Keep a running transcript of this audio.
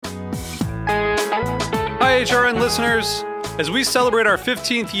HRN listeners. As we celebrate our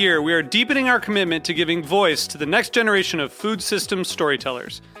 15th year, we are deepening our commitment to giving voice to the next generation of food systems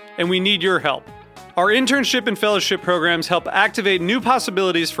storytellers, and we need your help. Our internship and fellowship programs help activate new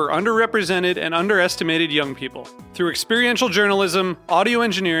possibilities for underrepresented and underestimated young people through experiential journalism, audio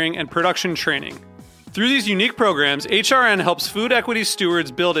engineering, and production training. Through these unique programs, HRN helps food equity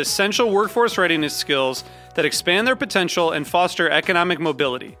stewards build essential workforce readiness skills that expand their potential and foster economic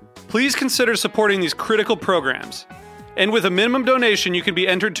mobility. Please consider supporting these critical programs. And with a minimum donation, you can be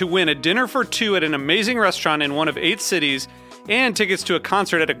entered to win a dinner for two at an amazing restaurant in one of 8 cities and tickets to a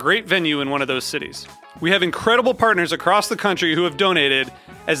concert at a great venue in one of those cities. We have incredible partners across the country who have donated,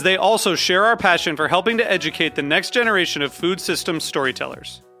 as they also share our passion for helping to educate the next generation of food systems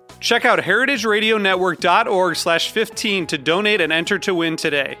storytellers. Check out heritageradionetwork.org/15 to donate and enter to win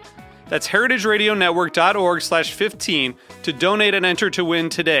today. That's heritageradionetwork.org/15 to donate and enter to win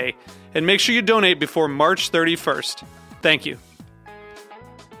today. And make sure you donate before March 31st. Thank you.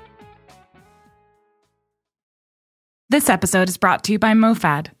 This episode is brought to you by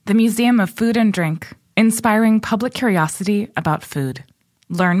MoFad, the Museum of Food and Drink, inspiring public curiosity about food.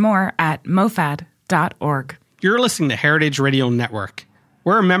 Learn more at mofad.org. You're listening to Heritage Radio Network.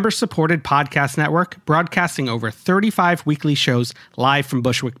 We're a member-supported podcast network broadcasting over 35 weekly shows live from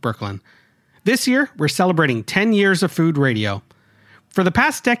Bushwick, Brooklyn. This year, we're celebrating 10 years of food radio. For the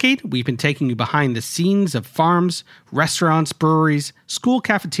past decade, we've been taking you behind the scenes of farms, restaurants, breweries, school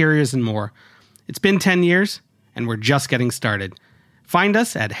cafeterias, and more. It's been 10 years, and we're just getting started. Find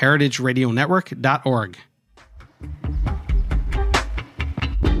us at heritageradionetwork.org.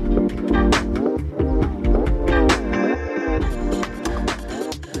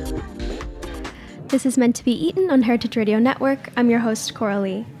 This is Meant to Be Eaten on Heritage Radio Network. I'm your host,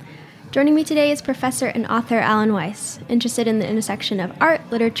 Coralie. Joining me today is professor and author Alan Weiss. Interested in the intersection of art,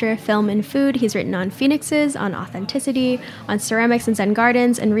 literature, film, and food, he's written on phoenixes, on authenticity, on ceramics and Zen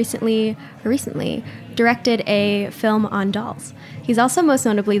gardens, and recently directed a film on dolls. He's also most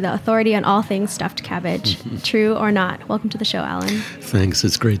notably the authority on all things stuffed cabbage. True or not? Welcome to the show, Alan. Thanks.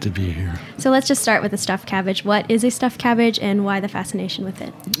 It's great to be here. So let's just start with the stuffed cabbage. What is a stuffed cabbage, and why the fascination with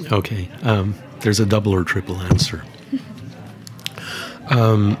it? Okay. There's a double or triple answer.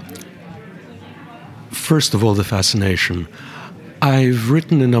 First of all, the fascination. I've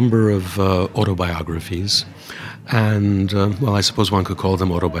written a number of autobiographies, and, I suppose one could call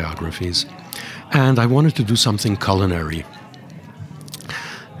them autobiographies. And I wanted to do something culinary.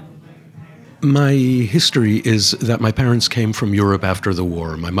 My history is that my parents came from Europe after the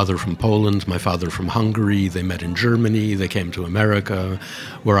war. My mother from Poland, my father from Hungary. They met in Germany. They came to America,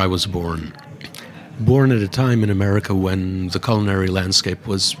 where I was born. Born at a time in America when the culinary landscape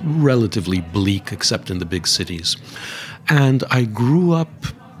was relatively bleak, except in the big cities. And I grew up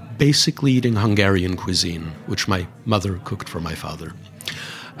basically eating Hungarian cuisine, which my mother cooked for my father.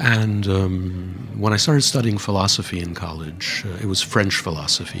 And when I started studying philosophy in college, it was French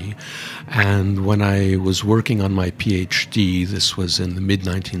philosophy. And when I was working on my PhD, this was in the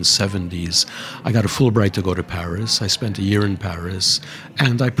mid-1970s, I got a Fulbright to go to Paris. I spent a year in Paris,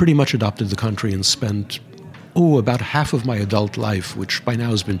 and I pretty much adopted the country and spent, about half of my adult life, which by now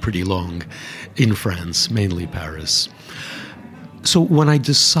has been pretty long, in France, mainly Paris. So when I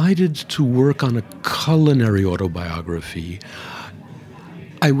decided to work on a culinary autobiography,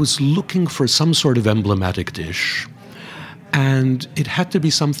 I was looking for some sort of emblematic dish, and it had to be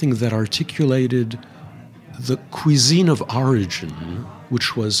something that articulated the cuisine of origin,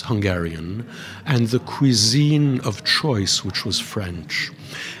 which was Hungarian, and the cuisine of choice, which was French.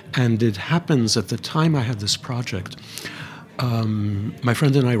 And it happens at the time I had this project, my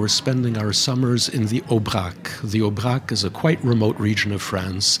friend and I were spending our summers in the Aubrac. The Aubrac is a quite remote region of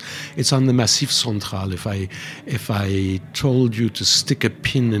France. It's on the Massif Central. If I told you to stick a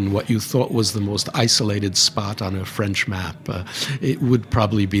pin in what you thought was the most isolated spot on a French map, it would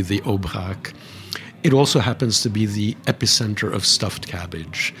probably be the Aubrac. It also happens to be the epicenter of stuffed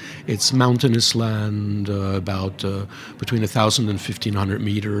cabbage. It's mountainous land, about between 1,000 and 1,500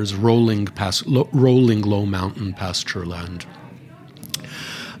 meters, rolling low mountain pasture land.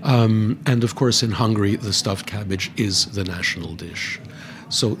 And of course, in Hungary, the stuffed cabbage is the national dish.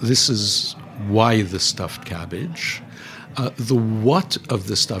 So this is why the stuffed cabbage. The what of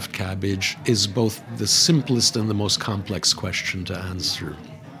the stuffed cabbage is both the simplest and the most complex question to answer.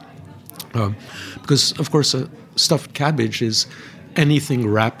 Because, of course, a stuffed cabbage is anything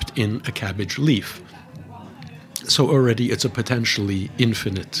wrapped in a cabbage leaf. So already it's a potentially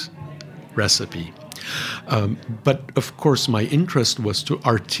infinite recipe. But, of course, my interest was to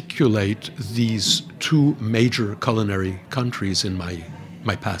articulate these two major culinary countries in my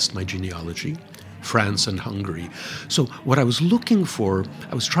past, my genealogy, France and Hungary. So what I was looking for,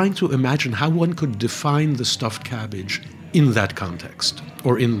 I was trying to imagine how one could define the stuffed cabbage in that context,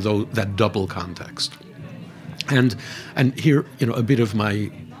 or in that double context. And here, a bit of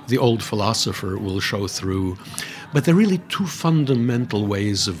the old philosopher will show through. But there are really two fundamental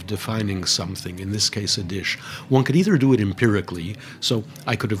ways of defining something, in this case a dish. One could either do it empirically, so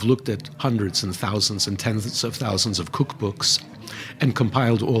I could have looked at hundreds and thousands and tens of thousands of cookbooks and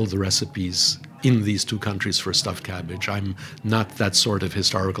compiled all the recipes in these two countries for stuffed cabbage. I'm not that sort of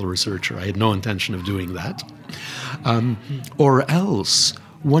historical researcher. I had no intention of doing that. Or else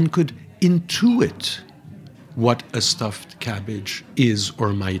one could intuit what a stuffed cabbage is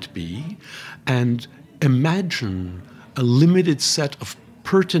or might be, and imagine a limited set of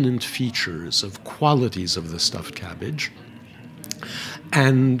pertinent features, of qualities of the stuffed cabbage,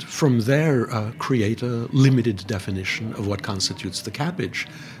 and from there create a limited definition of what constitutes the cabbage.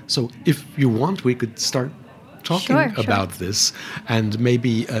 So if you want, we could start talking about this and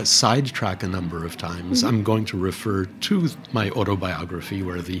maybe sidetrack a number of times. Mm-hmm. I'm going to refer to my autobiography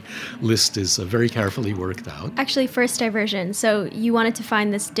where the list is very carefully worked out. Actually, first diversion. So you wanted to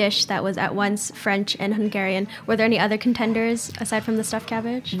find this dish that was at once French and Hungarian. Were there any other contenders aside from the stuffed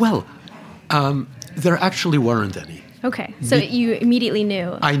cabbage? Well, there actually weren't any. Okay, so you immediately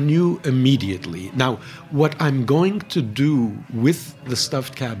knew. I knew immediately. Now, what I'm going to do with the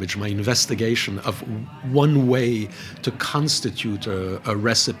stuffed cabbage, my investigation of one way to constitute a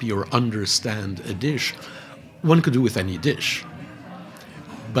recipe or understand a dish, one could do with any dish.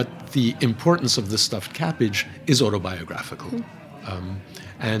 But the importance of the stuffed cabbage is autobiographical. Mm-hmm.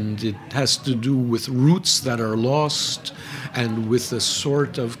 And it has to do with roots that are lost and with a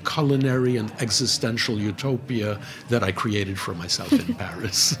sort of culinary and existential utopia that I created for myself in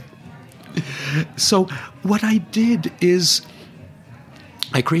Paris. So what I did is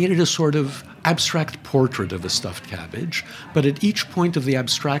I created a sort of abstract portrait of a stuffed cabbage, but at each point of the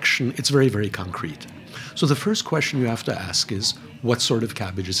abstraction, it's very, very concrete. So the first question you have to ask is, what sort of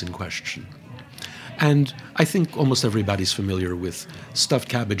cabbage is in question? And I think almost everybody's familiar with stuffed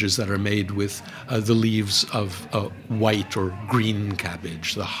cabbages that are made with the leaves of white or green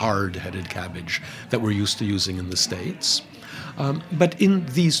cabbage, the hard-headed cabbage that we're used to using in the States. But in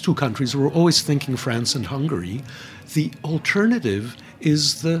these two countries, we're always thinking France and Hungary. The alternative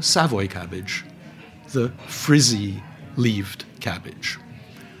is the Savoy cabbage, the frizzy-leaved cabbage.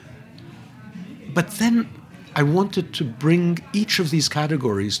 But then I wanted to bring each of these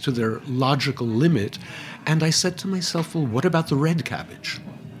categories to their logical limit, and I said to myself, well, what about the red cabbage?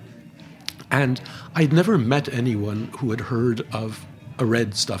 And I'd never met anyone who had heard of a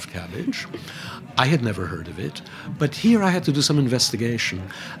red stuffed cabbage. I had never heard of it, but here I had to do some investigation,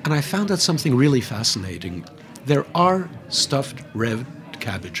 and I found out something really fascinating. There are stuffed red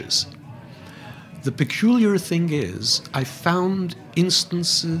cabbages. The peculiar thing is, I found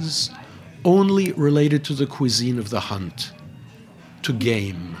instances only related to the cuisine of the hunt, to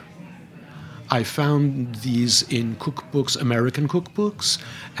game. I found these in cookbooks, American cookbooks,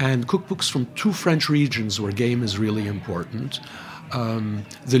 and cookbooks from two French regions where game is really important.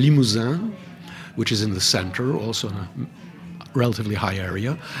 The Limousin, which is in the center, also in a relatively high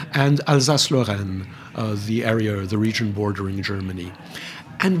area, and Alsace-Lorraine, the region bordering Germany.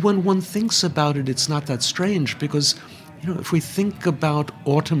 And when one thinks about it, it's not that strange because if we think about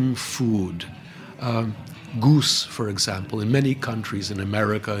autumn food, goose, for example, in many countries, in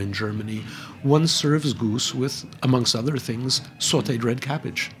America, in Germany, one serves goose with, amongst other things, sautéed red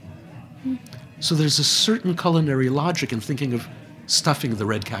cabbage. So there's a certain culinary logic in thinking of stuffing the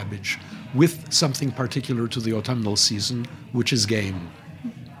red cabbage with something particular to the autumnal season, which is game.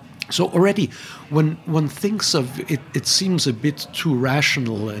 So already, when one thinks of it, it seems a bit too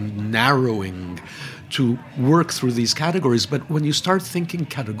rational and narrowing to work through these categories. But when you start thinking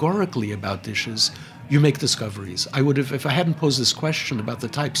categorically about dishes, you make discoveries. I would have, if I hadn't posed this question about the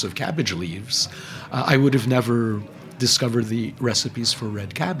types of cabbage leaves, I would have never discovered the recipes for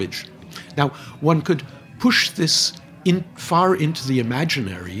red cabbage. Now, one could push this far into the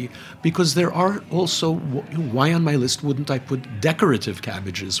imaginary, because there are also, why on my list wouldn't I put decorative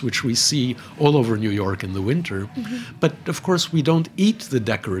cabbages, which we see all over New York in the winter? Mm-hmm. But of course, we don't eat the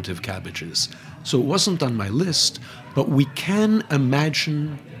decorative cabbages. So it wasn't on my list, but we can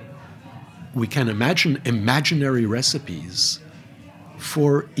imagine imaginary recipes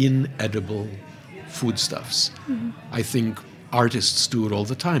for inedible foodstuffs. Mm-hmm. I think artists do it all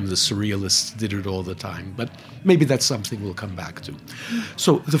the time. The surrealists did it all the time. But maybe that's something we'll come back to.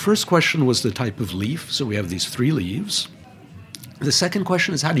 So the first question was the type of leaf. So we have these 3 leaves. The second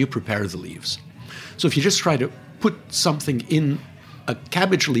question is, how do you prepare the leaves? So if you just try to put something in a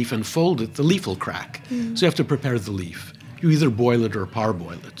cabbage leaf and fold it, the leaf will crack. So you have to prepare the leaf. You either boil it or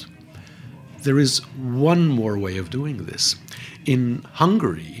parboil it. There is one more way of doing this. In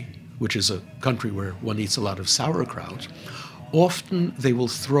Hungary, which is a country where one eats a lot of sauerkraut, often they will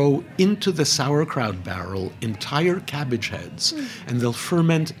throw into the sauerkraut barrel entire cabbage heads, and they'll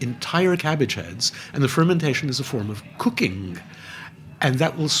ferment entire cabbage heads, and the fermentation is a form of cooking. And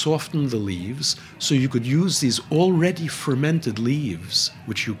that will soften the leaves, so you could use these already fermented leaves,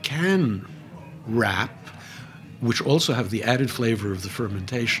 which you can wrap, which also have the added flavor of the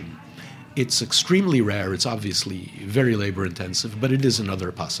fermentation. It's extremely rare. It's obviously very labor intensive, but it is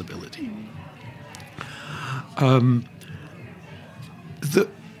another possibility. The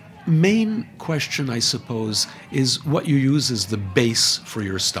main question, I suppose, is what you use as the base for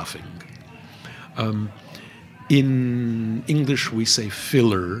your stuffing. In English, we say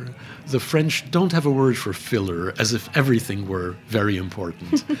filler. The French don't have a word for filler, as if everything were very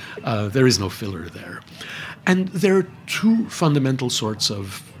important. There is no filler there. And there are two fundamental sorts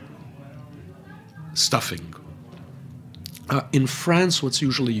of stuffing. In France, what's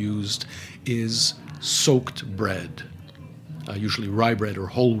usually used is soaked bread, usually rye bread or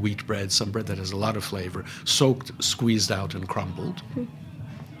whole wheat bread, some bread that has a lot of flavor, soaked, squeezed out, and crumbled.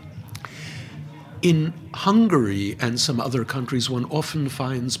 In Hungary and some other countries, one often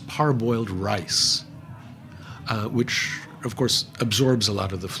finds parboiled rice, which, of course, absorbs a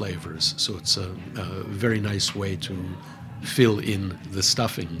lot of the flavors. So it's a very nice way to fill in the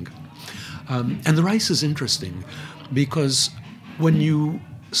stuffing. And the rice is interesting because when you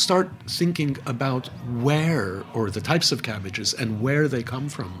start thinking about where, or the types of cabbages and where they come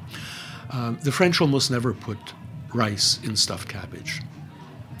from, the French almost never put rice in stuffed cabbage.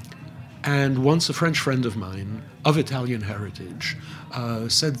 And once a French friend of mine of Italian heritage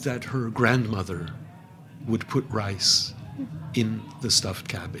said that her grandmother would put rice in the stuffed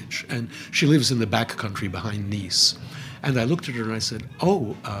cabbage. And she lives in the back country behind Nice. And I looked at her and I said,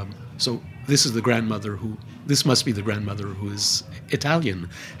 so this is the grandmother this must be the grandmother who is Italian.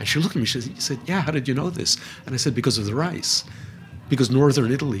 And she looked at me, she said, yeah, how did you know this? And I said, because of the rice. Because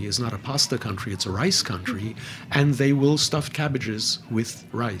northern Italy is not a pasta country, it's a rice country, and they will stuff cabbages with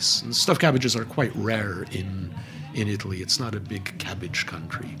rice. And stuffed cabbages are quite rare in Italy. It's not a big cabbage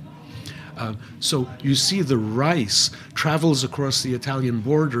country. So you see the rice travels across the Italian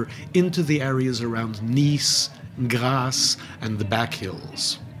border into the areas around Nice, Grasse, and the back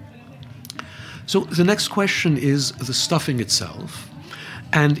hills. So the next question is the stuffing itself.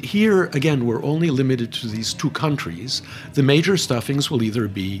 And here, again, we're only limited to these two countries. The major stuffings will either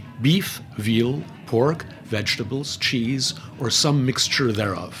be beef, veal, pork, vegetables, cheese, or some mixture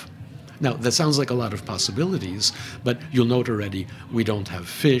thereof. Now, that sounds like a lot of possibilities, but you'll note already we don't have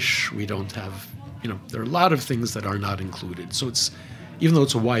fish, we don't have, there are a lot of things that are not included. So even though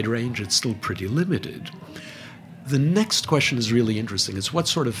it's a wide range, it's still pretty limited. The next question is really interesting. It's what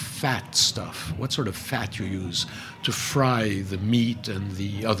sort of fat stuff, what sort of fat you use to fry the meat and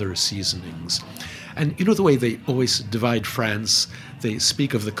the other seasonings. And you know the way they always divide France? They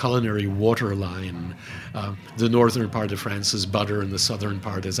speak of the culinary waterline. The northern part of France is butter and the southern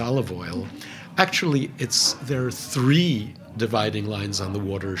part is olive oil. Actually, there are three dividing lines on the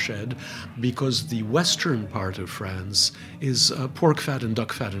watershed because the western part of France is pork fat and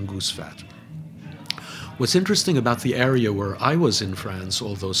duck fat and goose fat. What's interesting about the area where I was in France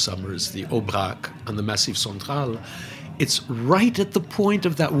all those summers, the Aubrac and the Massif Central, it's right at the point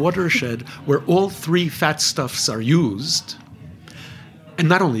of that watershed where all three fat stuffs are used. And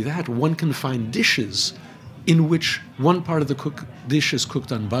not only that, one can find dishes in which one part of the dish is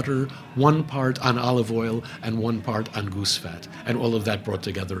cooked on butter, one part on olive oil, and one part on goose fat, and all of that brought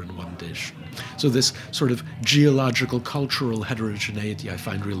together in one dish. So this sort of geological, cultural heterogeneity I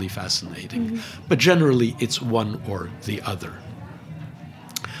find really fascinating. Mm-hmm. But generally, it's one or the other.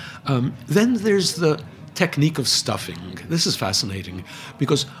 Then there's the technique of stuffing. This is fascinating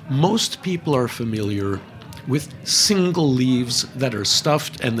because most people are familiar with single leaves that are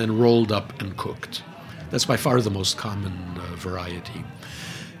stuffed and then rolled up and cooked. That's by far the most common variety.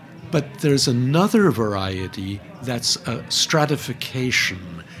 But there's another variety that's a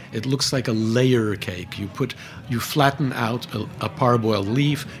stratification. It looks like a layer cake. You flatten out a parboiled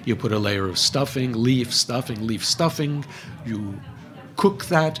leaf, you put a layer of stuffing, leaf stuffing, you cook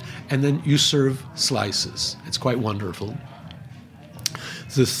that, and then you serve slices. It's quite wonderful.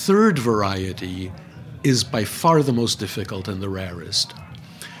 The third variety is by far the most difficult and the rarest.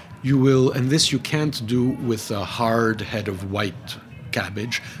 And this you can't do with a hard head of white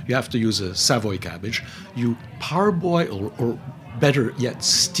cabbage. You have to use a Savoy cabbage. You parboil, or better yet,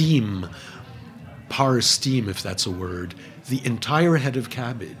 steam if that's a word, the entire head of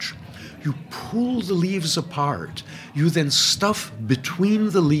cabbage. You pull the leaves apart. You then stuff between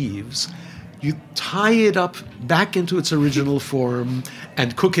the leaves. You tie it up back into its original form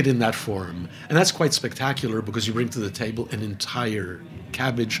and cook it in that form. And that's quite spectacular because you bring to the table an entire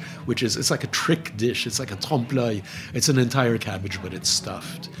cabbage, it's like a trick dish. It's like a trompe-l'oeil. It's an entire cabbage, but it's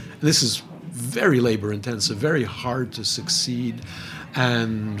stuffed. And this is very labor-intensive, very hard to succeed,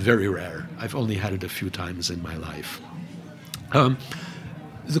 and very rare. I've only had it a few times in my life.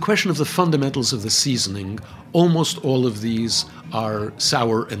 The question of the fundamentals of the seasoning, almost all of these are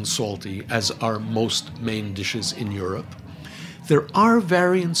sour and salty, as are most main dishes in Europe. There are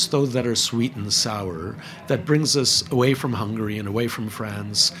variants, though, that are sweet and sour. That brings us away from Hungary and away from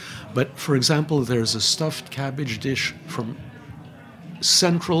France. But, for example, there's a stuffed cabbage dish from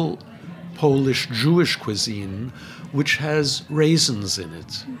Central Polish Jewish cuisine, which has raisins in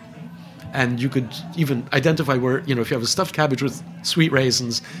it. And you could even identify where, if you have a stuffed cabbage with sweet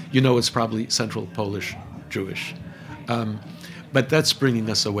raisins, it's probably Central Polish Jewish. But that's bringing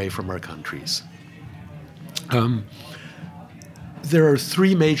us away from our countries. There are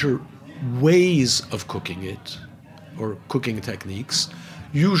three major ways of cooking it, or cooking techniques.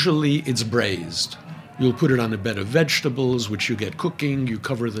 Usually it's braised. You'll put it on a bed of vegetables, which you get cooking. You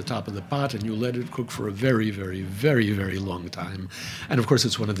cover the top of the pot, and you let it cook for a very, very, very, very long time. And, of course,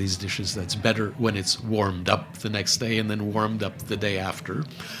 it's one of these dishes that's better when it's warmed up the next day and then warmed up the day after.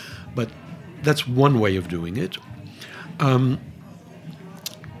 But that's one way of doing it.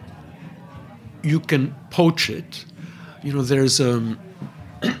 You can poach it. There's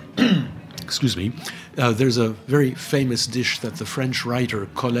excuse me. There's a very famous dish that the French writer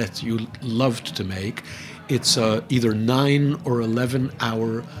Colette loved to make. It's either 9 or 11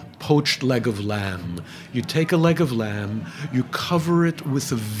 hour poached leg of lamb. You take a leg of lamb, you cover it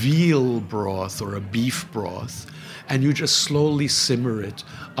with a veal broth or a beef broth, and you just slowly simmer it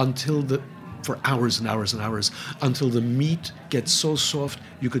for hours and hours and hours, until the meat gets so soft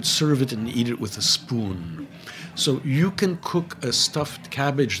you could serve it and eat it with a spoon. So you can cook a stuffed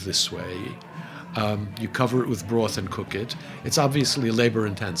cabbage this way. You cover it with broth and cook it. It's obviously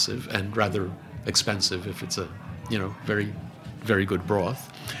labor-intensive and rather expensive if it's a, very, very good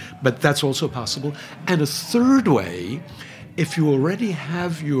broth. But that's also possible. And a third way, if you already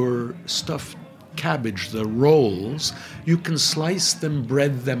have your stuffed cabbage, the rolls, you can slice them,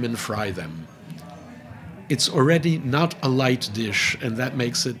 bread them, and fry them. It's already not a light dish, and that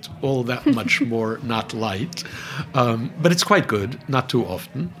makes it all that much more not light. But it's quite good, not too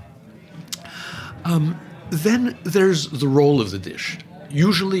often. Then there's the role of the dish.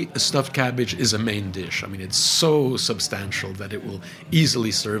 Usually a stuffed cabbage is a main dish. It's so substantial that it will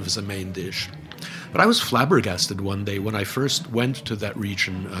easily serve as a main dish. But I was flabbergasted one day when I first went to that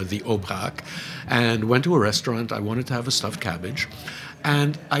region, the Aubrac, and went to a restaurant. I wanted to have a stuffed cabbage.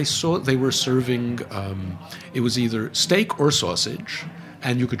 And I saw they were serving, it was either steak or sausage,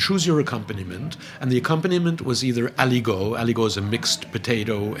 and you could choose your accompaniment. And the accompaniment was either aligot. Aligot is a mixed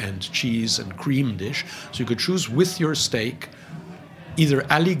potato and cheese and cream dish. So you could choose with your steak either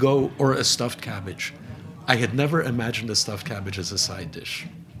aligot or a stuffed cabbage. I had never imagined a stuffed cabbage as a side dish,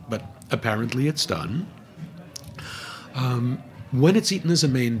 but apparently it's done. When it's eaten as a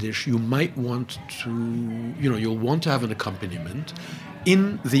main dish, you might want to, you'll want to have an accompaniment.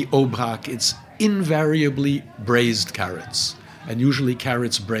 In the Aubrac, it's invariably braised carrots, and usually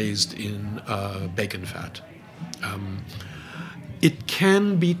carrots braised in bacon fat. It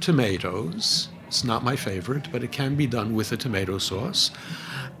can be tomatoes. It's not my favorite, but it can be done with a tomato sauce.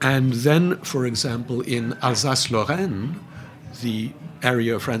 And then, for example, in Alsace-Lorraine, the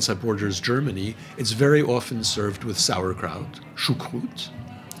area of France that borders Germany, it's very often served with sauerkraut, choucroute.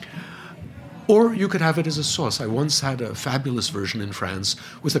 Or you could have it as a sauce. I once had a fabulous version in France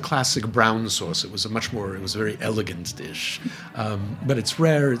with a classic brown sauce. It was a very elegant dish. But it's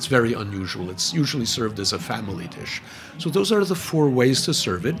rare, it's very unusual. It's usually served as a family dish. So those are the four ways to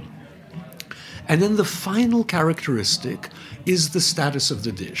serve it. And then the final characteristic is the status of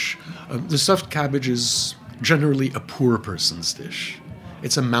the dish. The stuffed cabbage is generally a poor person's dish.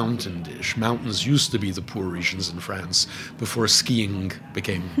 It's a mountain dish. Mountains used to be the poor regions in France before skiing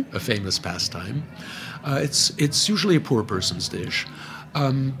became a famous pastime. It's usually a poor person's dish.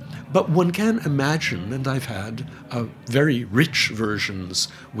 But one can imagine, and I've had very rich versions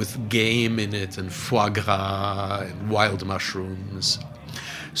with game in it and foie gras and wild mushrooms.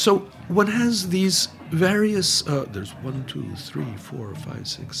 So one has these various, there's 1, 2, 3, 4, 5,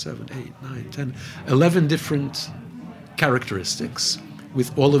 6, 7, 8, 9, 10, 11 different characteristics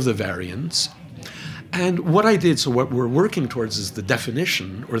with all of the variants. And what I did, so what we're working towards is the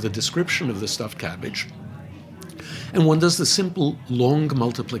definition or the description of the stuffed cabbage. And one does the simple long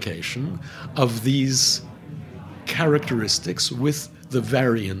multiplication of these characteristics with the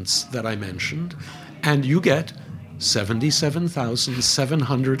variants that I mentioned, and you get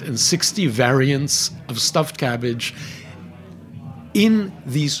 77,760 variants of stuffed cabbage in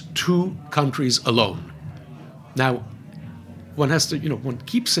these two countries alone. Now, one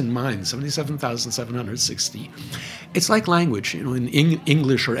keeps in mind 77,760. It's like language, in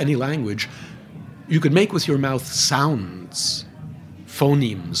English or any language, you could make with your mouth sounds,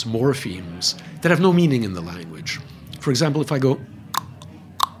 phonemes, morphemes, that have no meaning in the language. For example, if I go,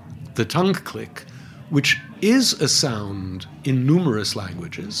 the tongue click, which is a sound in numerous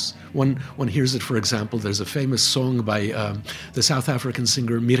languages. One hears it, for example, there's a famous song by the South African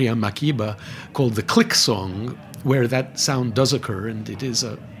singer Miriam Makeba called the Click Song, where that sound does occur, and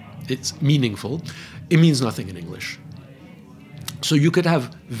it's meaningful. It means nothing in English. So you could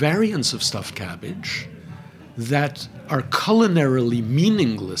have variants of stuffed cabbage that are culinarily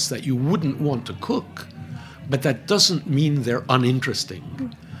meaningless, that you wouldn't want to cook, but that doesn't mean they're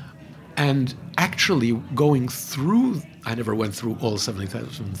uninteresting. And actually going through, I never went through all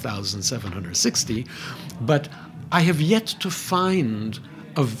 77,760, but I have yet to find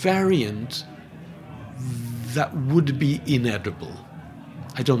a variant that would be inedible.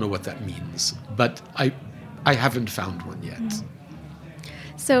 I don't know what that means, but I haven't found one yet.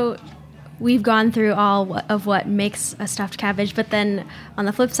 So we've gone through all of what makes a stuffed cabbage, but then on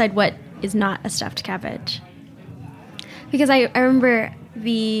the flip side, what is not a stuffed cabbage? Because I remember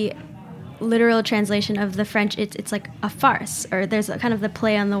the literal translation of the French, it's like a farce, or there's a kind of the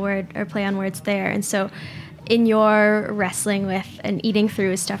play on the word or play on words there. And so in your wrestling with and eating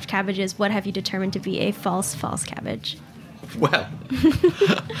through stuffed cabbages, what have you determined to be a false cabbage? Well,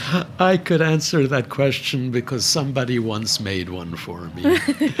 I could answer that question because somebody once made one for me.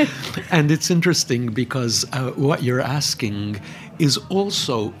 And it's interesting because what you're asking is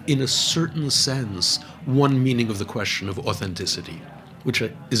also, in a certain sense, one meaning of the question of authenticity, which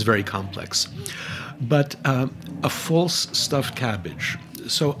is very complex. But a false stuffed cabbage.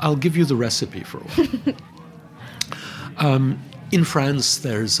 So I'll give you the recipe for one. In France,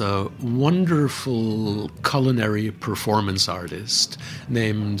 there's a wonderful culinary performance artist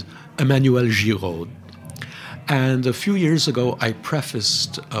named Emmanuel Giraud. And a few years ago, I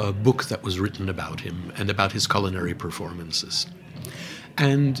prefaced a book that was written about him and about his culinary performances.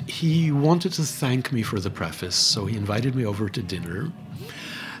 And he wanted to thank me for the preface, so he invited me over to dinner.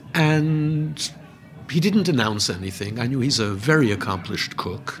 And he didn't announce anything. I knew he's a very accomplished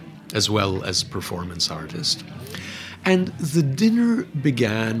cook, as well as performance artist. And the dinner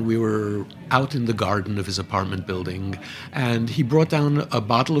began, we were out in the garden of his apartment building, and he brought down a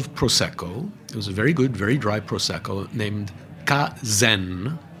bottle of Prosecco. It was a very good, very dry Prosecco named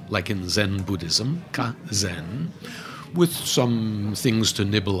Ka-Zen, like in Zen Buddhism, Ka-Zen, with some things to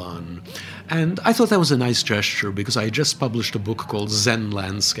nibble on. And I thought that was a nice gesture because I had just published a book called Zen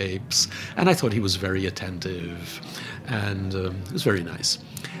Landscapes, and I thought he was very attentive, and it was very nice.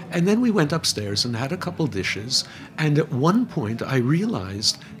 And then we went upstairs and had a couple dishes, and at one point I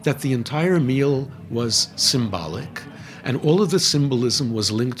realized that the entire meal was symbolic, and all of the symbolism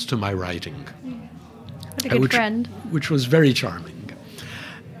was linked to my writing. What a good friend. Which was very charming.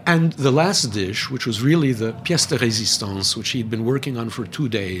 And the last dish, which was really the pièce de résistance, which he'd been working on for 2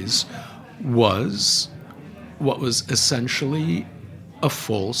 days, was what was essentially a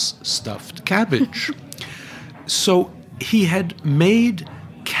false stuffed cabbage. So he had made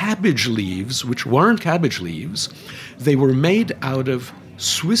cabbage leaves, which weren't cabbage leaves. They were made out of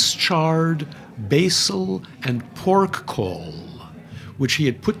Swiss chard, basil, and pork caul, which he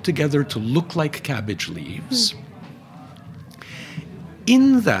had put together to look like cabbage leaves.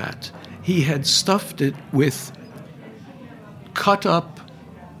 In that, he had stuffed it with cut up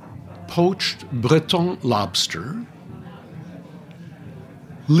poached Breton lobster,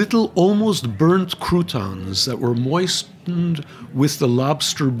 little almost burnt croutons that were moistened with the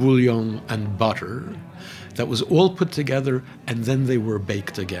lobster bouillon and butter. That was all put together, and then they were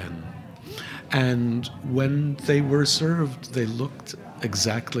baked again. And when they were served, they looked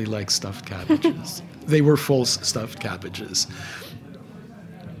exactly like stuffed cabbages. They were false stuffed cabbages.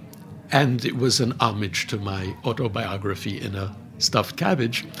 And it was an homage to my autobiography in a stuffed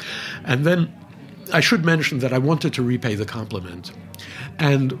cabbage. And then I should mention that I wanted to repay the compliment.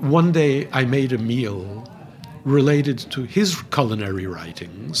 And one day I made a meal related to his culinary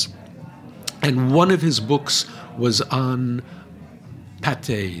writings. And one of his books was on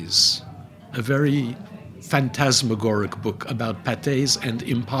pâtés, a very phantasmagoric book about pâtés and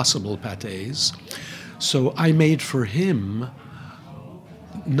impossible pâtés. So I made for him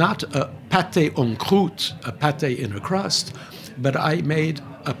not a pâté en croûte, a pâté in a crust, but I made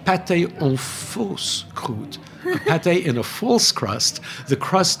a pâté en fausse croûte, a pâté in a false crust, the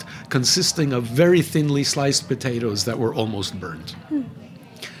crust consisting of very thinly sliced potatoes that were almost burnt.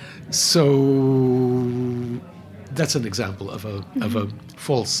 So that's an example of a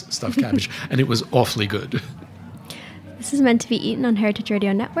false stuffed cabbage, and it was awfully good. This is Meant to Be Eaten on Heritage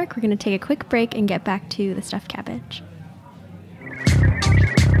Radio Network. We're going to take a quick break and get back to the stuffed cabbage.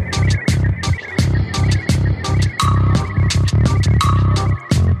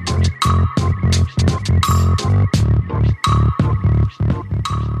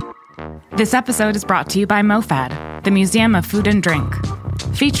 This episode is brought to you by MoFad, the Museum of Food and Drink.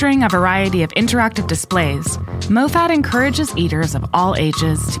 Featuring a variety of interactive displays, MoFad encourages eaters of all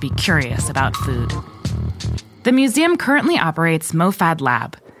ages to be curious about food. The museum currently operates MoFad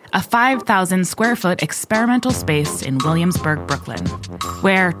Lab, a 5,000 square foot experimental space in Williamsburg, Brooklyn,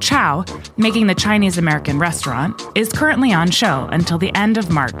 where Chow, making the Chinese American restaurant, is currently on show until the end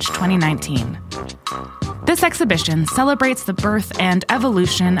of March 2019. This exhibition celebrates the birth and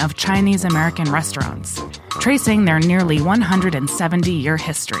evolution of Chinese American restaurants, tracing their nearly 170-year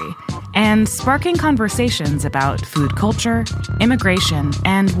history, and sparking conversations about food culture, immigration,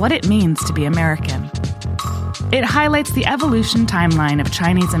 and what it means to be American. It highlights the evolution timeline of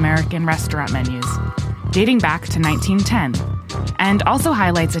Chinese American restaurant menus, dating back to 1910, and also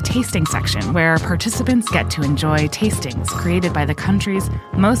highlights a tasting section where participants get to enjoy tastings created by the country's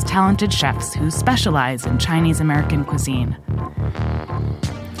most talented chefs who specialize in Chinese American cuisine.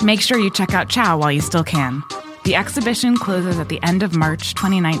 Make sure you check out Chow while you still can. The exhibition closes at the end of March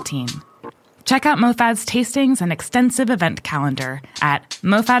 2019. Check out MoFad's tastings and extensive event calendar at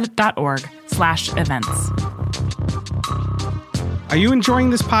mofad.org/events. Are you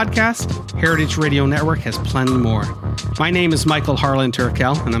enjoying this podcast? Heritage Radio Network has plenty more. My name is Michael Harlan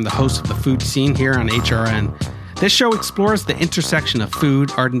Turkel, and I'm the host of The Food Scene here on HRN. This show explores the intersection of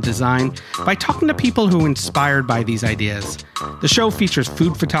food, art, and design by talking to people who are inspired by these ideas. The show features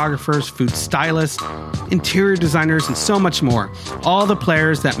food photographers, food stylists, interior designers, and so much more. All the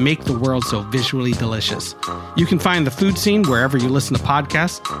players that make the world so visually delicious. You can find The Food Scene wherever you listen to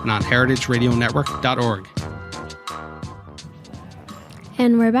podcasts and on heritageradionetwork.org.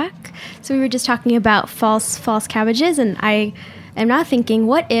 And we're back. So we were just talking about false cabbages, and I am now thinking,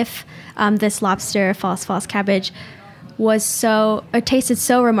 what if this lobster false cabbage tasted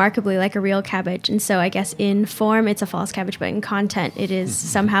so remarkably like a real cabbage, and so I guess in form it's a false cabbage, but in content it is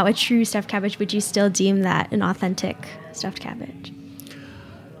somehow a true stuffed cabbage. Would you still deem that an authentic stuffed cabbage?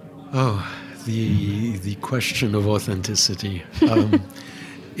 Oh, the question of authenticity.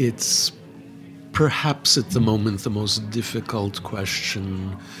 It's perhaps at the moment the most difficult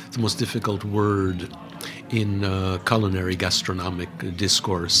question, the most difficult word in culinary gastronomic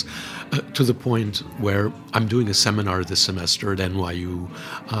discourse, to the point where I'm doing a seminar this semester at NYU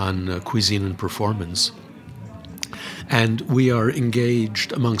on cuisine and performance. And we are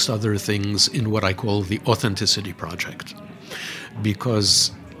engaged, amongst other things, in what I call the Authenticity Project.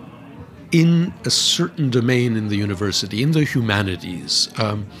 Because in a certain domain in the university, in the humanities,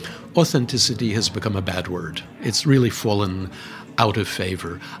 authenticity has become a bad word. It's really fallen out of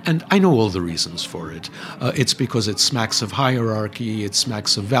favor. And I know all the reasons for it. It's because it smacks of hierarchy, it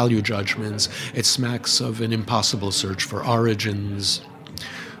smacks of value judgments, it smacks of an impossible search for origins.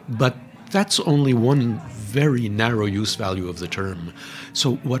 But that's only one very narrow use value of the term.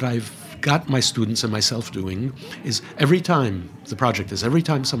 So what I've got my students and myself doing is every time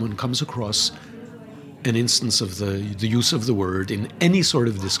someone comes across an instance of the use of the word in any sort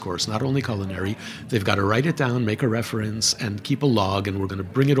of discourse, not only culinary, they've got to write it down, make a reference, and keep a log, and we're going to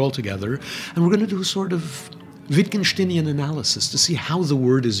bring it all together, and we're going to do a sort of Wittgensteinian analysis to see how the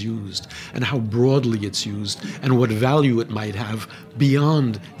word is used and how broadly it's used and what value it might have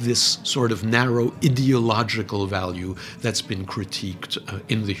beyond this sort of narrow ideological value that's been critiqued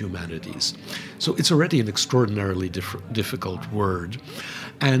in the humanities. So it's already an extraordinarily difficult word.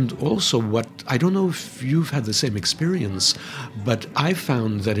 And also I don't know if you've had the same experience, but I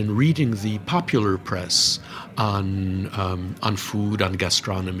found that in reading the popular press on food, on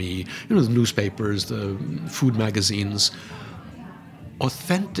gastronomy, the newspapers, the food magazines,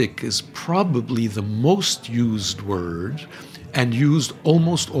 authentic is probably the most used word and used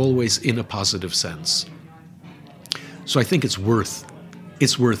almost always in a positive sense. So I think it's worth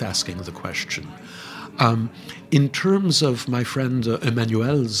asking the question. In terms of my friend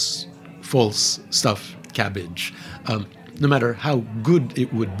Emmanuel's false stuffed cabbage, no matter how good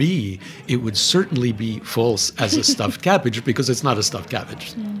it would certainly be false as a stuffed cabbage because it's not a stuffed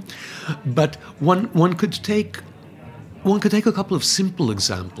cabbage. But one could take one could take a couple of simple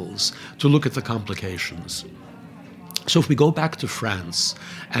examples to look at the complications. So if we go back to France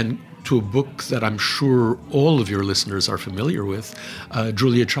and to a book that I'm sure all of your listeners are familiar with,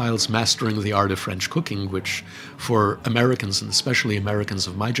 Julia Child's Mastering the Art of French Cooking, which for Americans, and especially Americans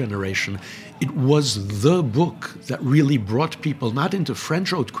of my generation, it was the book that really brought people not into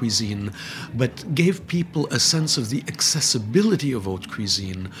French haute cuisine, but gave people a sense of the accessibility of haute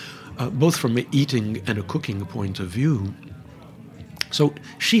cuisine, both from an eating and a cooking point of view. So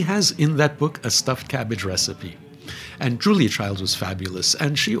she has in that book a stuffed cabbage recipe. And Julia Child was fabulous,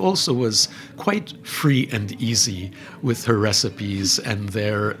 and she also was quite free and easy with her recipes and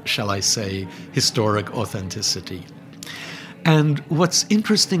their, shall I say, historic authenticity. And what's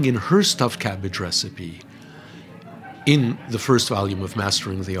interesting in her stuffed cabbage recipe, in the first volume of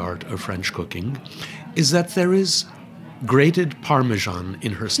Mastering the Art of French Cooking, is that there is grated Parmesan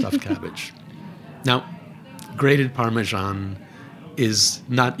in her stuffed cabbage. Now, grated Parmesan is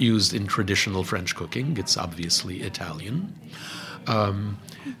not used in traditional French cooking. It's obviously Italian.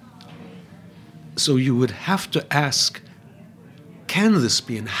 So you would have to ask, can this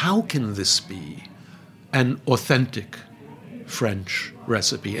be, and how can this be, an authentic French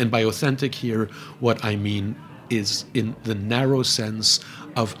recipe? And by authentic here, what I mean is in the narrow sense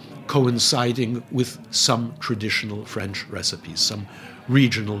of coinciding with some traditional French recipes, some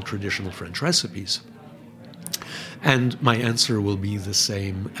regional traditional French recipes. And my answer will be the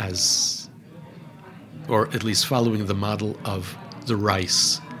same as, or at least following the model of the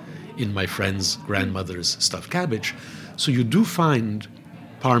rice in my friend's grandmother's stuffed cabbage. So you do find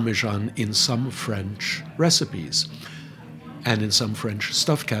Parmesan in some French recipes and in some French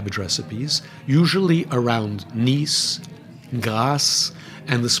stuffed cabbage recipes, usually around Nice, Grasse,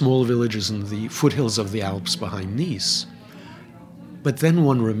 and the small villages in the foothills of the Alps behind Nice. But then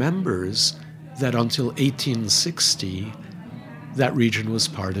one remembers that until 1860, that region was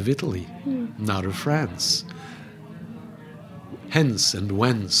part of Italy, not of France. Hence and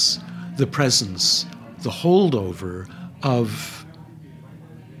whence the presence, the holdover of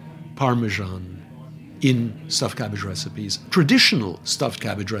Parmesan in stuffed cabbage recipes, traditional stuffed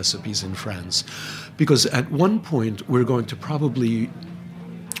cabbage recipes in France. Because at one point we're probably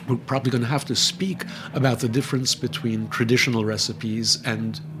going to have to speak about the difference between traditional recipes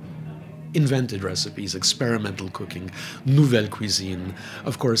and invented recipes, experimental cooking, nouvelle cuisine.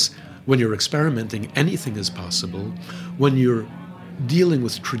 Of course, when you're experimenting, anything is possible. When you're dealing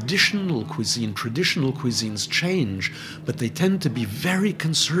with traditional cuisine, traditional cuisines change, but they tend to be very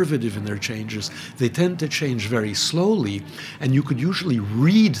conservative in their changes. They tend to change very slowly, and you could usually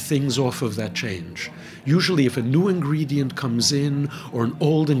read things off of that change. Usually if a new ingredient comes in or an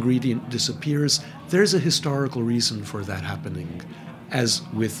old ingredient disappears, there's a historical reason for that happening, as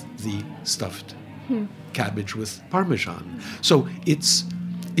with the stuffed cabbage with Parmesan. So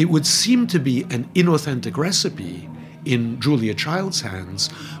it would seem to be an inauthentic recipe in Julia Child's hands,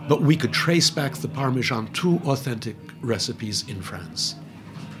 but we could trace back the Parmesan to authentic recipes in France.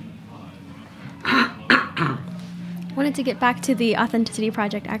 I wanted to get back to the Authenticity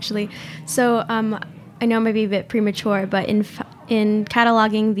Project, actually. So I know it might be a bit premature, but in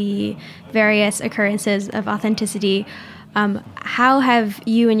cataloging the various occurrences of authenticity, how have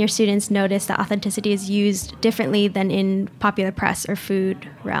you and your students noticed that authenticity is used differently than in popular press or food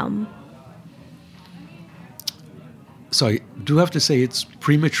realm? So I do have to say it's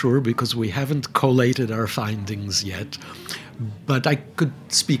premature because we haven't collated our findings yet. But I could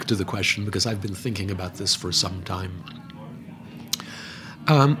speak to the question because I've been thinking about this for some time.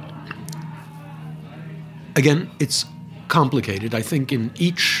 Again, it's complicated. I think in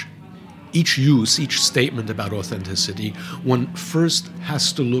each statement about authenticity, one first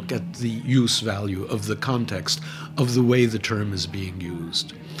has to look at the use value of the context of the way the term is being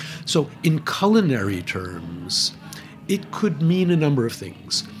used. So in culinary terms, it could mean a number of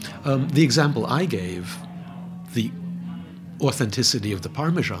things. The example I gave, the authenticity of the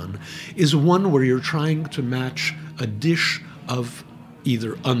Parmesan, is one where you're trying to match a dish of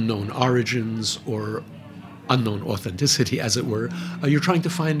either unknown origins or unknown authenticity, as it were. You're trying to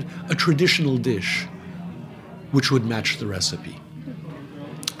find a traditional dish which would match the recipe.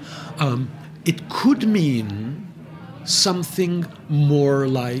 It could mean something more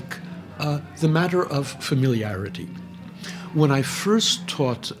like the matter of familiarity. When I first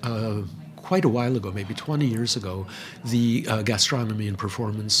taught quite a while ago, maybe 20 years ago, the gastronomy and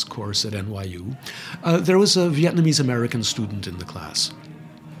performance course at NYU, there was a Vietnamese-American student in the class.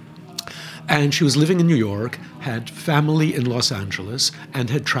 And she was living in New York, had family in Los Angeles, and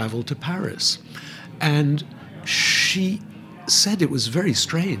had traveled to Paris. And she said it was very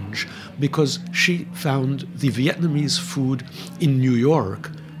strange because she found the Vietnamese food in New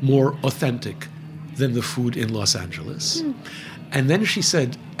York more authentic than the food in Los Angeles. And then she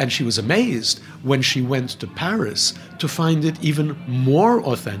said, and she was amazed when she went to Paris to find it even more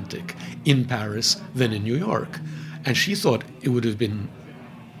authentic in Paris than in New York. And she thought it would have been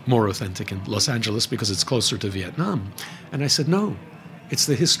more authentic in Los Angeles because it's closer to Vietnam. And I said, no, it's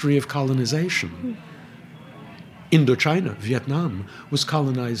the history of colonization. Indochina, Vietnam, was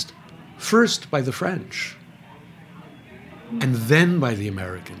colonized first by the French and then by the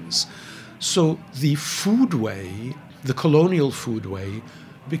Americans. So the foodway, the colonial foodway,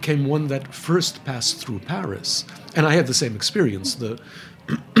 became one that first passed through Paris. And I had the same experience. The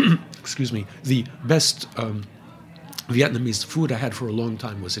the best Vietnamese food I had for a long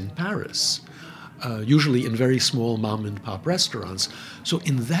time was in Paris, usually in very small mom and pop restaurants. So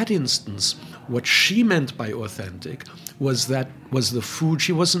in that instance, what she meant by authentic was the food.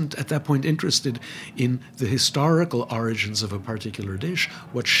 She wasn't at that point interested in the historical origins of a particular dish.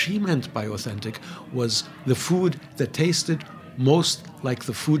 What she meant by authentic was the food that tasted most like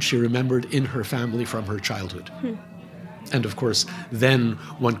the food she remembered in her family from her childhood. And of course, then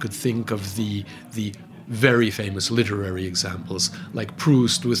one could think of the very famous literary examples like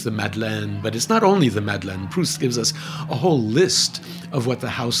Proust with the Madeleine, but it's not only the Madeleine. Proust gives us a whole list of what the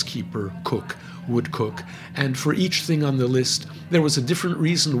housekeeper cook would cook, and for each thing on the list there was a different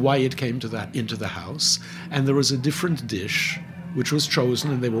reason why it came into the house, and there was a different dish which was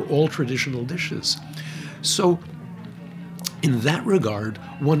chosen, and they were all traditional dishes. So in that regard,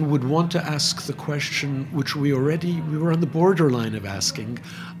 one would want to ask the question, which we were on the borderline of asking,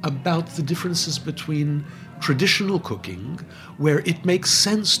 about the differences between traditional cooking, where it makes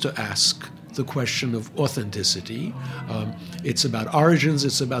sense to ask the question of authenticity. It's about origins,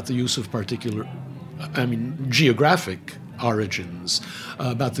 it's about the use of geographic origins,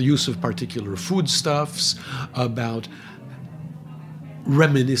 about the use of particular foodstuffs, about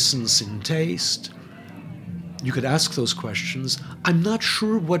reminiscence in taste. You could ask those questions. I'm not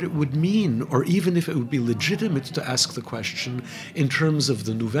sure what it would mean, or even if it would be legitimate to ask the question in terms of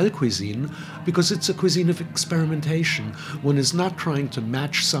the nouvelle cuisine, because it's a cuisine of experimentation. One is not trying to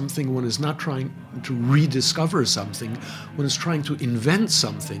match something, one is not trying to rediscover something, one is trying to invent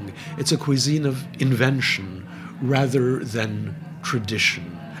something. It's a cuisine of invention rather than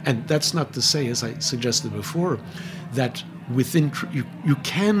tradition. And that's not to say, as I suggested before, that you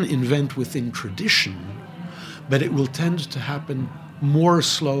can invent within tradition, but it will tend to happen more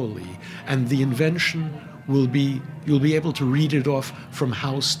slowly, and the invention you'll be able to read it off from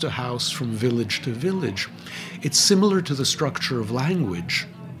house to house, from village to village. It's similar to the structure of language.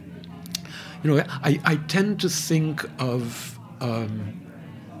 I tend to think of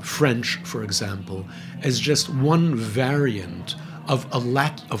French, for example, as just one variant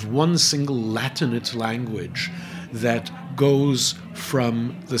of one single Latinate language that goes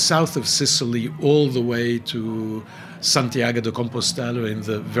from the south of Sicily all the way to Santiago de Compostela in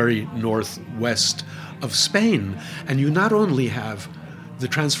the very northwest of Spain. And you not only have the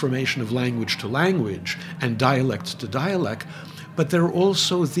transformation of language to language and dialect to dialect, but there are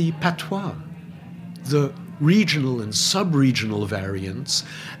also the patois, the regional and sub-regional variants.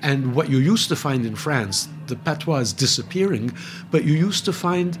 And what you used to find in France, the patois is disappearing, but you used to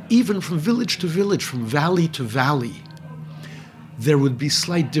find, even from village to village, from valley to valley, there would be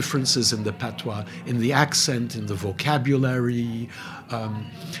slight differences in the patois, in the accent, in the vocabulary.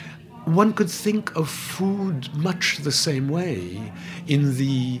 One could think of food much the same way in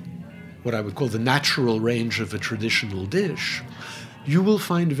what I would call the natural range of a traditional dish. You will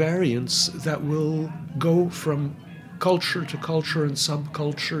find variants that will go from culture to culture and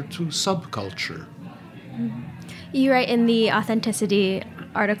subculture to subculture. You write in the authenticity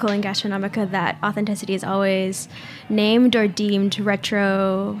article in Gastronomica that authenticity is always named or deemed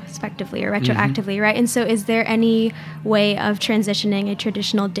retrospectively or retroactively, right? And so is there any way of transitioning a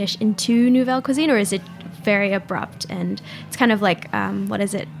traditional dish into nouvelle cuisine, or is it very abrupt and it's kind of like,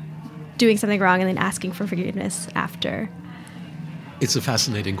 doing something wrong and then asking for forgiveness after? It's a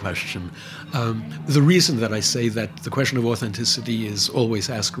fascinating question. The reason that I say that the question of authenticity is always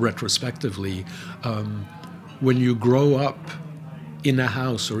asked retrospectively, when you grow up in a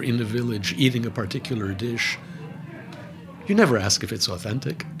house or in a village eating a particular dish, you never ask if it's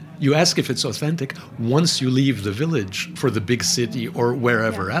authentic. You ask if it's authentic once you leave the village for the big city or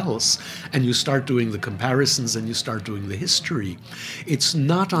wherever else, and you start doing the comparisons and you start doing the history. It's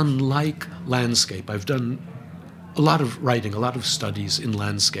not unlike landscape. I've done a lot of writing, a lot of studies in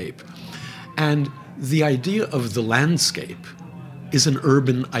landscape. And the idea of the landscape is an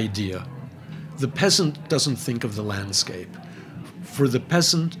urban idea. The peasant doesn't think of the landscape. For the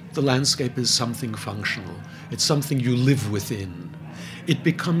peasant, the landscape is something functional. It's something you live within. It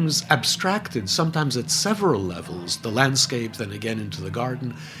becomes abstracted, sometimes at several levels, the landscape, then again into the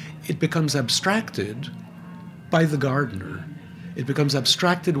garden. It becomes abstracted by the gardener. It becomes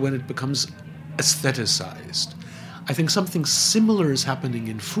abstracted when it becomes aestheticized. I think something similar is happening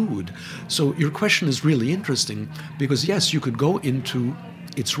in food. So your question is really interesting because, yes, you could go into,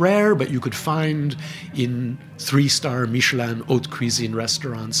 it's rare, but you could find in 3-star Michelin haute cuisine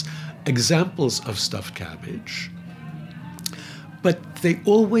restaurants examples of stuffed cabbage. But they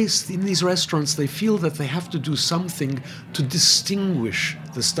always, in these restaurants, they feel that they have to do something to distinguish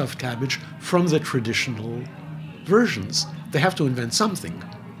the stuffed cabbage from the traditional versions. They have to invent something.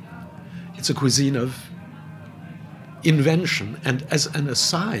 It's a cuisine of invention. And as an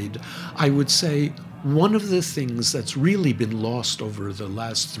aside, I would say one of the things that's really been lost over the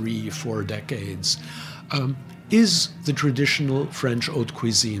last 3-4 decades is the traditional French haute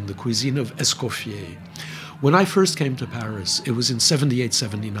cuisine, the cuisine of Escoffier. When I first came to Paris, it was in 78,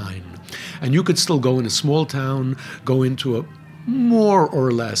 79. And you could still go in a small town, go into a more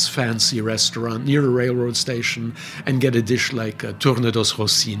or less fancy restaurant near a railroad station and get a dish like tourne d'os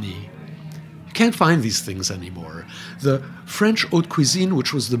rossini. You can't find these things anymore. The French haute cuisine,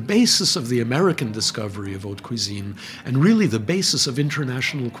 which was the basis of the American discovery of haute cuisine, and really the basis of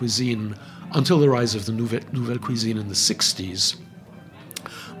international cuisine until the rise of the nouvelle cuisine in the 60s,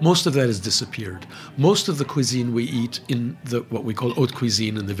 most of that has disappeared. Most of the cuisine we eat in what we call haute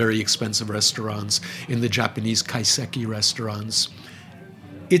cuisine, in the very expensive restaurants, in the Japanese kaiseki restaurants,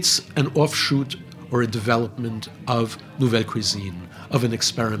 it's an offshoot or a development of nouvelle cuisine, of an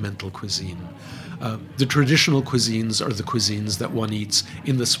experimental cuisine. The traditional cuisines are the cuisines that one eats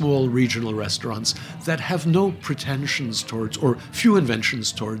in the small regional restaurants that have no pretensions towards, or few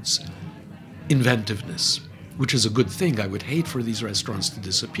inventions towards, inventiveness, which is a good thing. I would hate for these restaurants to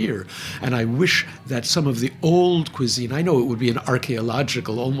disappear. And I wish that some of the old cuisine, I know it would be an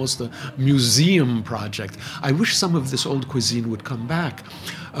archaeological, almost a museum project. I wish some of this old cuisine would come back.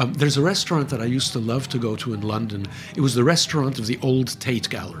 There's a restaurant that I used to love to go to in London. It was the restaurant of the old Tate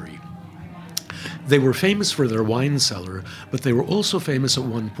Gallery. They were famous for their wine cellar, but they were also famous at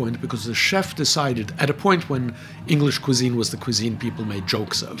one point because the chef decided, at a point when English cuisine was the cuisine people made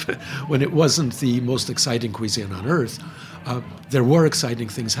jokes of, when it wasn't the most exciting cuisine on earth, there were exciting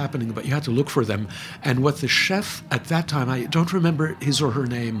things happening, but you had to look for them. And what the chef at that time, I don't remember his or her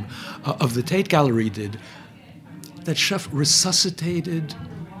name, of the Tate Gallery did, that chef resuscitated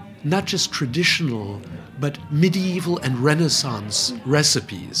not just traditional, but medieval and Renaissance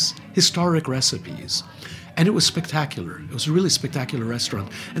recipes, historic recipes. And it was spectacular. It was a really spectacular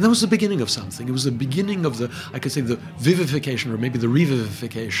restaurant. And that was the beginning of something. It was the beginning of the, I could say, the vivification, or maybe the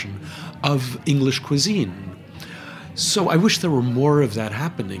revivification of English cuisine. So I wish there were more of that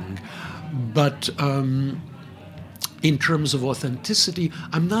happening. But in terms of authenticity,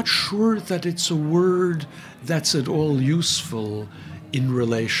 I'm not sure that it's a word that's at all useful in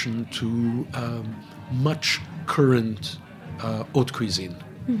relation to much current haute cuisine.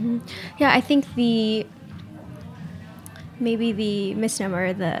 Mm-hmm. Yeah, I think maybe the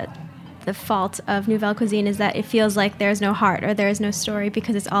misnomer, the fault of nouvelle cuisine is that it feels like there's no heart or there is no story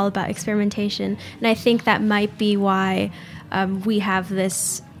because it's all about experimentation. And I think that might be why we have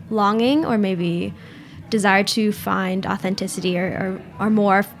this longing or maybe desire to find authenticity or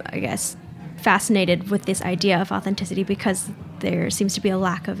more, I guess, fascinated with this idea of authenticity because there seems to be a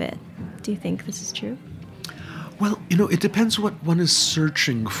lack of it. Do you think this is true? Well, it depends what one is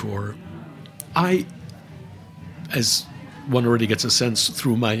searching for. As one already gets a sense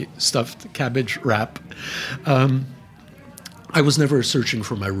through my stuffed cabbage wrap, I was never searching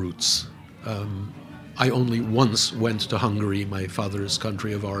for my roots. I only once went to Hungary, my father's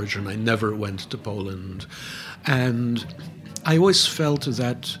country of origin. I never went to Poland. And I always felt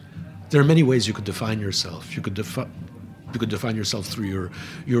that there are many ways you could define yourself. You could define yourself through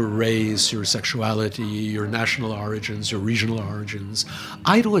your race, your sexuality, your national origins, your regional origins.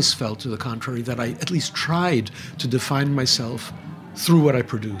 I'd always felt, to the contrary, that I at least tried to define myself through what I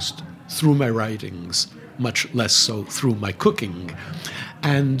produced, through my writings, much less so through my cooking.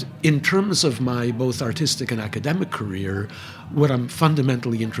 And in terms of my both artistic and academic career, what I'm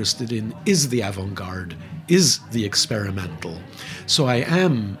fundamentally interested in is the avant-garde, is the experimental. So I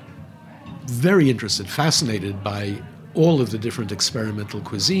am very interested, fascinated by all of the different experimental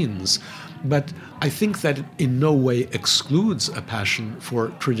cuisines, but I think that it in no way excludes a passion for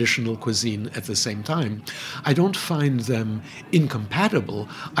traditional cuisine at the same time. I don't find them incompatible.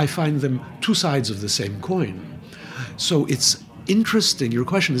 I find them two sides of the same coin. So it's interesting, your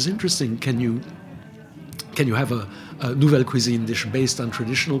question is interesting, can you can you have a nouvelle cuisine dish based on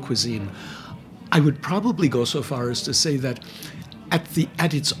traditional cuisine? I would probably go so far as to say that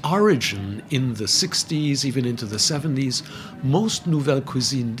at its origin in the 60s, even into the 70s, most nouvelle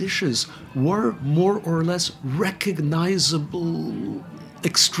cuisine dishes were more or less recognizable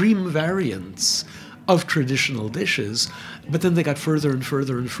extreme variants of traditional dishes, but then they got further and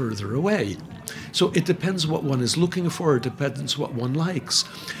further and further away. So it depends what one is looking for, it depends what one likes.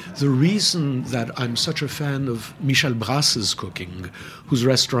 The reason that I'm such a fan of Michel Brasse's cooking, whose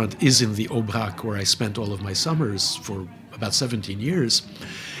restaurant is in the Aubrac, where I spent all of my summers for about 17 years,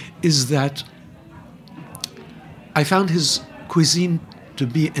 is that I found his cuisine to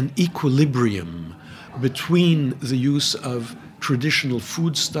be an equilibrium between the use of traditional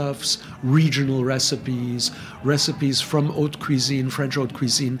foodstuffs, regional recipes, recipes from haute cuisine, French haute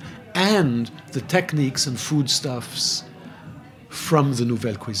cuisine, and the techniques and foodstuffs from the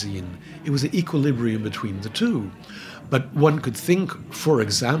nouvelle cuisine. It was an equilibrium between the two. But one could think, for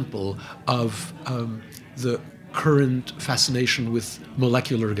example, of the current fascination with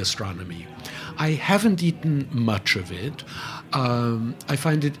molecular gastronomy. I haven't eaten much of it. I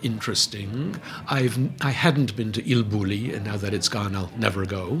find it interesting. I hadn't been to Il Bulli, and now that it's gone, I'll never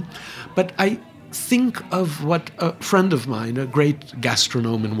go. But I think of what a friend of mine, a great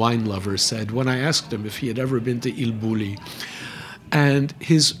gastronome and wine lover, said when I asked him if he had ever been to Il Bulli. And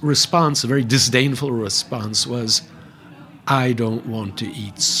his response, a very disdainful response, was, "I don't want to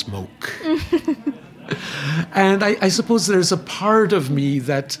eat smoke." And I suppose there's a part of me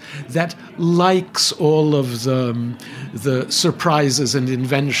that likes all of the surprises and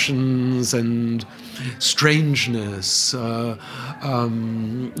inventions and strangeness.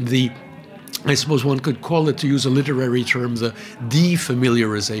 I suppose one could call it, to use a literary term, the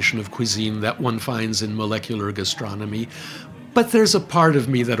defamiliarization of cuisine that one finds in molecular gastronomy. But there's a part of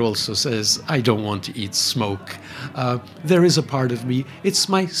me that also says, I don't want to eat smoke. There is a part of me, it's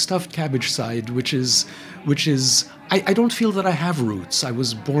my stuffed cabbage side, which is I don't feel that I have roots. I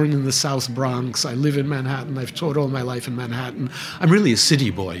was born in the South Bronx. I live in Manhattan. I've taught all my life in Manhattan. I'm really a city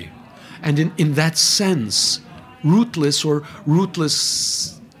boy. And in that sense, rootless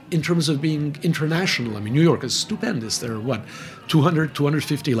in terms of being international. I mean, New York is stupendous. There are,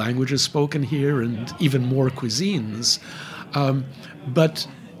 250 languages spoken here and even more cuisines. But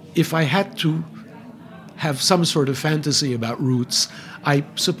if I had to have some sort of fantasy about roots, I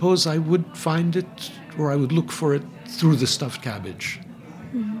suppose I would find it, or I would look for it through the stuffed cabbage.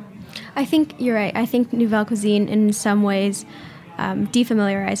 Mm-hmm. I think you're right. I think nouvelle cuisine in some ways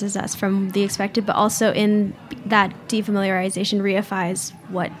defamiliarizes us from the expected, but also in that defamiliarization reifies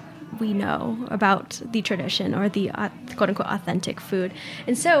what we know about the tradition or the quote-unquote authentic food.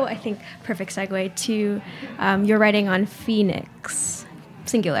 And so I think perfect segue to your writing on Phoenix,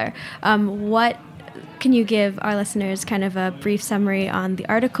 singular. What can you give our listeners kind of a brief summary on the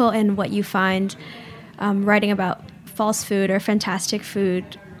article and what you find writing about false food or fantastic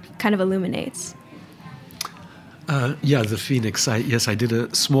food kind of illuminates? The Phoenix. I did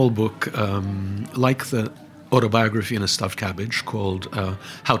a small book like the autobiography in a stuffed cabbage called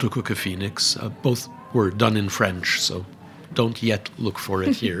How to Cook a Phoenix. Both were done in French, so don't yet look for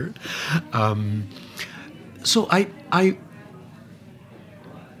it here. So I'm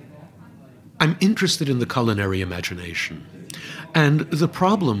interested in the culinary imagination. And the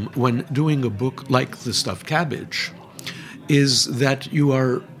problem when doing a book like The Stuffed Cabbage is that you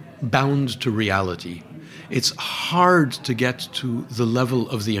are bound to reality. It's hard to get to the level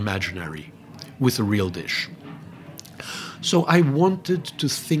of the imaginary with a real dish. So I wanted to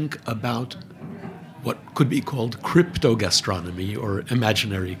think about what could be called crypto-gastronomy or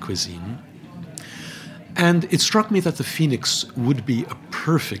imaginary cuisine. And it struck me that the Phoenix would be a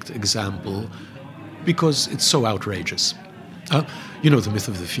perfect example because it's so outrageous. You know the myth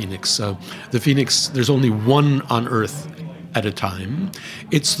of the Phoenix. The Phoenix, there's only one on Earth at a time.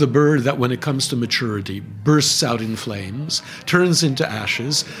 It's the bird that when it comes to maturity bursts out in flames, turns into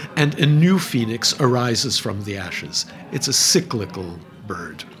ashes, and a new phoenix arises from the ashes. It's a cyclical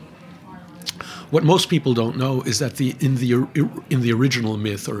bird. What most people don't know is that in the original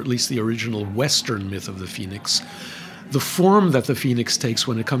myth, or at least the original Western myth of the phoenix, the form that the phoenix takes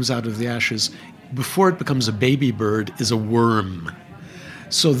when it comes out of the ashes, before it becomes a baby bird, is a worm.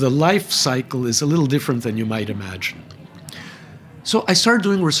 So the life cycle is a little different than you might imagine. So I started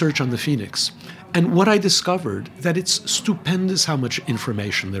doing research on the phoenix, and what I discovered, that it's stupendous how much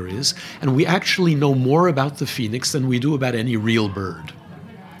information there is, and we actually know more about the phoenix than we do about any real bird.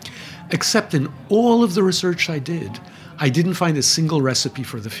 Except in all of the research I did, I didn't find a single recipe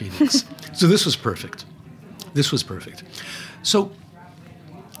for the phoenix. So this was perfect. So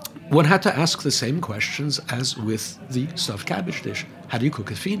one had to ask the same questions as with the stuffed cabbage dish. How do you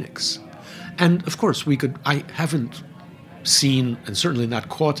cook a phoenix? And of course, I haven't seen, and certainly not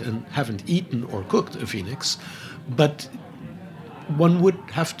caught, and haven't eaten or cooked a phoenix, but one would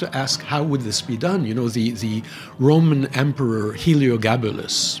have to ask, how would this be done? You know, the Roman emperor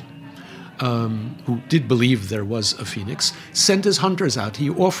Heliogabalus, who did believe there was a phoenix, sent his hunters out. He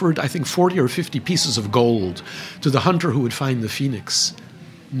offered, I think, 40 or 50 pieces of gold to the hunter who would find the phoenix.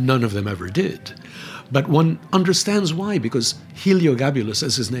 None of them ever did. But one understands why, because Heliogabalus,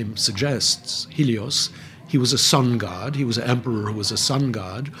 as his name suggests, Helios, he was a sun god. He was an emperor who was a sun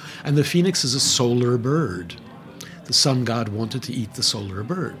god. And the phoenix is a solar bird. The sun god wanted to eat the solar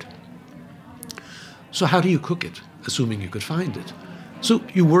bird. So how do you cook it, assuming you could find it? So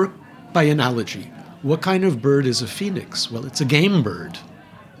you work by analogy. What kind of bird is a phoenix? Well, it's a game bird.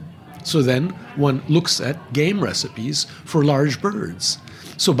 So then one looks at game recipes for large birds.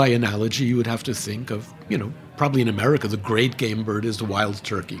 So by analogy, you would have to think of, probably in America, the great game bird is the wild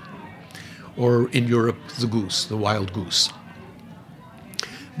turkey. Or in Europe, the goose, the wild goose.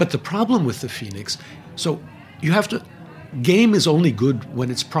 But the problem with the phoenix, game is only good when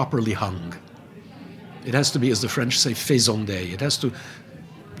it's properly hung. It has to be, as the French say, faisandé. It has to,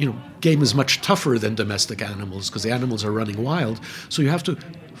 game is much tougher than domestic animals because the animals are running wild. So you have to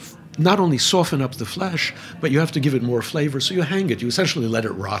not only soften up the flesh, but you have to give it more flavor. So you hang it. You essentially let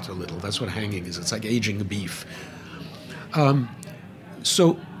it rot a little. That's what hanging is. It's like aging beef.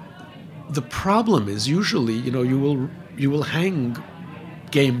 So the problem is usually, you will hang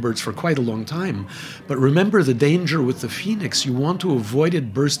game birds for quite a long time. But remember the danger with the phoenix. You want to avoid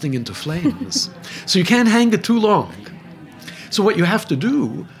it bursting into flames. So you can't hang it too long. So what you have to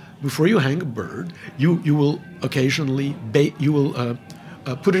do before you hang a bird, you will occasionally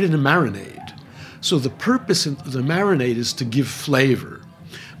put it in a marinade. So the purpose of the marinade is to give flavor.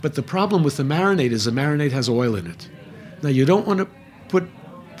 But the problem with the marinade is the marinade has oil in it. Now, you don't want to put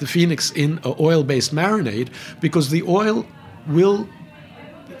the phoenix in an oil-based marinade because the oil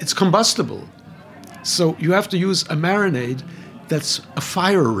it's combustible. So you have to use a marinade that's a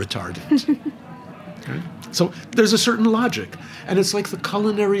fire retardant. Okay? So there's a certain logic. And it's like the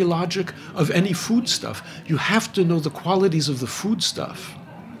culinary logic of any foodstuff. You have to know the qualities of the foodstuff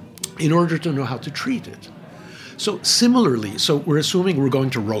in order to know how to treat it. So similarly, we're assuming we're going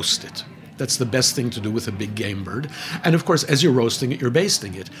to roast it. That's the best thing to do with a big game bird. And of course, as you're roasting it, you're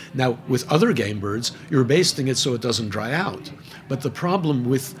basting it. Now, with other game birds, you're basting it so it doesn't dry out. But the problem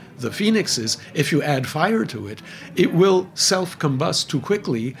with the phoenix is, if you add fire to it, it will self-combust too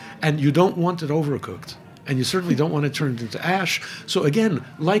quickly, and you don't want it overcooked. And you certainly don't want to turn it into ash. So again,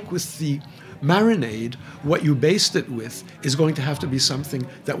 like with the marinade, what you baste it with is going to have to be something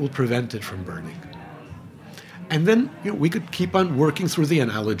that will prevent it from burning. And then we could keep on working through the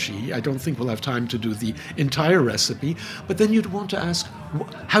analogy. I don't think we'll have time to do the entire recipe. But then you'd want to ask,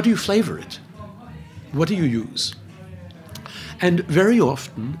 how do you flavor it? What do you use? And very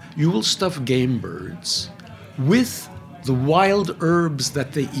often, you will stuff game birds with the wild herbs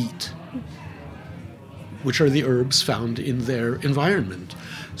that they eat, which are the herbs found in their environment.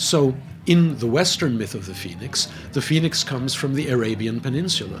 So in the Western myth of the phoenix comes from the Arabian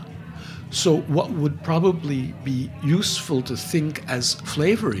Peninsula. So what would probably be useful to think as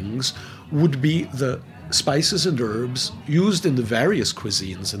flavorings would be the spices and herbs used in the various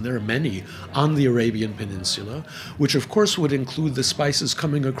cuisines, and there are many, on the Arabian Peninsula, which of course would include the spices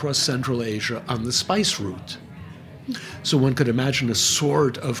coming across Central Asia on the spice route. So one could imagine a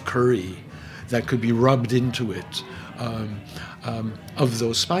sort of curry that could be rubbed into it of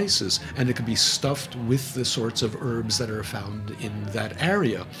those spices, and it could be stuffed with the sorts of herbs that are found in that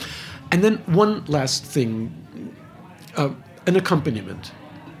area. And then one last thing, an accompaniment.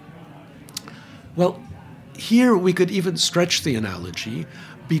 Well, here we could even stretch the analogy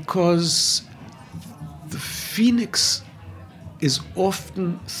because the phoenix is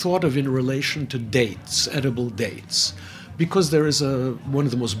often thought of in relation to dates, edible dates, because there is one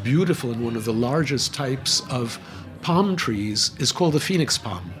of the most beautiful and one of the largest types of palm trees is called the phoenix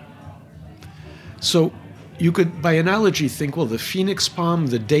palm. So you could, by analogy, think, well, the phoenix palm,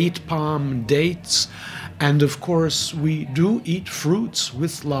 the date palm, dates, and of course, we do eat fruits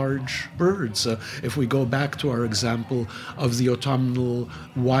with large birds. If we go back to our example of the autumnal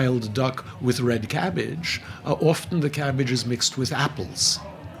wild duck with red cabbage, often the cabbage is mixed with apples.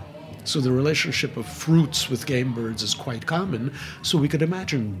 So the relationship of fruits with game birds is quite common. So we could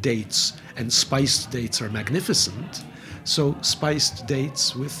imagine dates, and spiced dates are magnificent. So spiced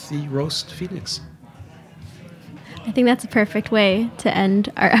dates with the roast phoenix. I think that's a perfect way to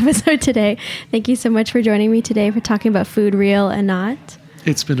end our episode today. Thank you so much for joining me today for talking about food, real and not.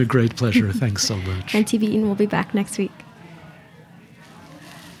 It's been a great pleasure. Thanks so much. And TV Eaton will be back next week.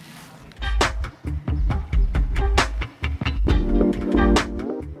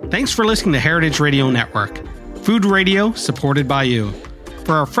 Thanks for listening to Heritage Radio Network, food radio supported by you.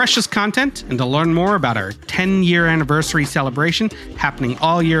 For our freshest content and to learn more about our 10-year anniversary celebration happening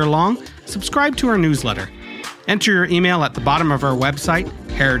all year long, subscribe to our newsletter. Enter your email at the bottom of our website,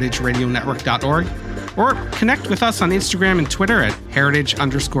 heritageradionetwork.org, or connect with us on Instagram and Twitter at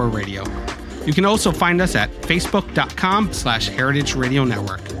heritage_radio. You can also find us at facebook.com/Heritage Radio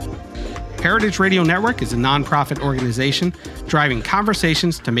Network. Heritage Radio Network is a nonprofit organization driving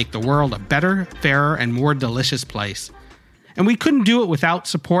conversations to make the world a better, fairer, and more delicious place. And we couldn't do it without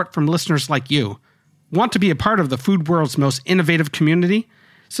support from listeners like you. Want to be a part of the food world's most innovative community?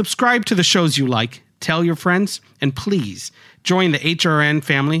 Subscribe to the shows you like, tell your friends, and please join the HRN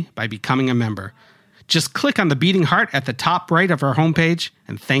family by becoming a member. Just click on the beating heart at the top right of our homepage,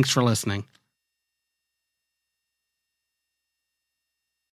 and thanks for listening.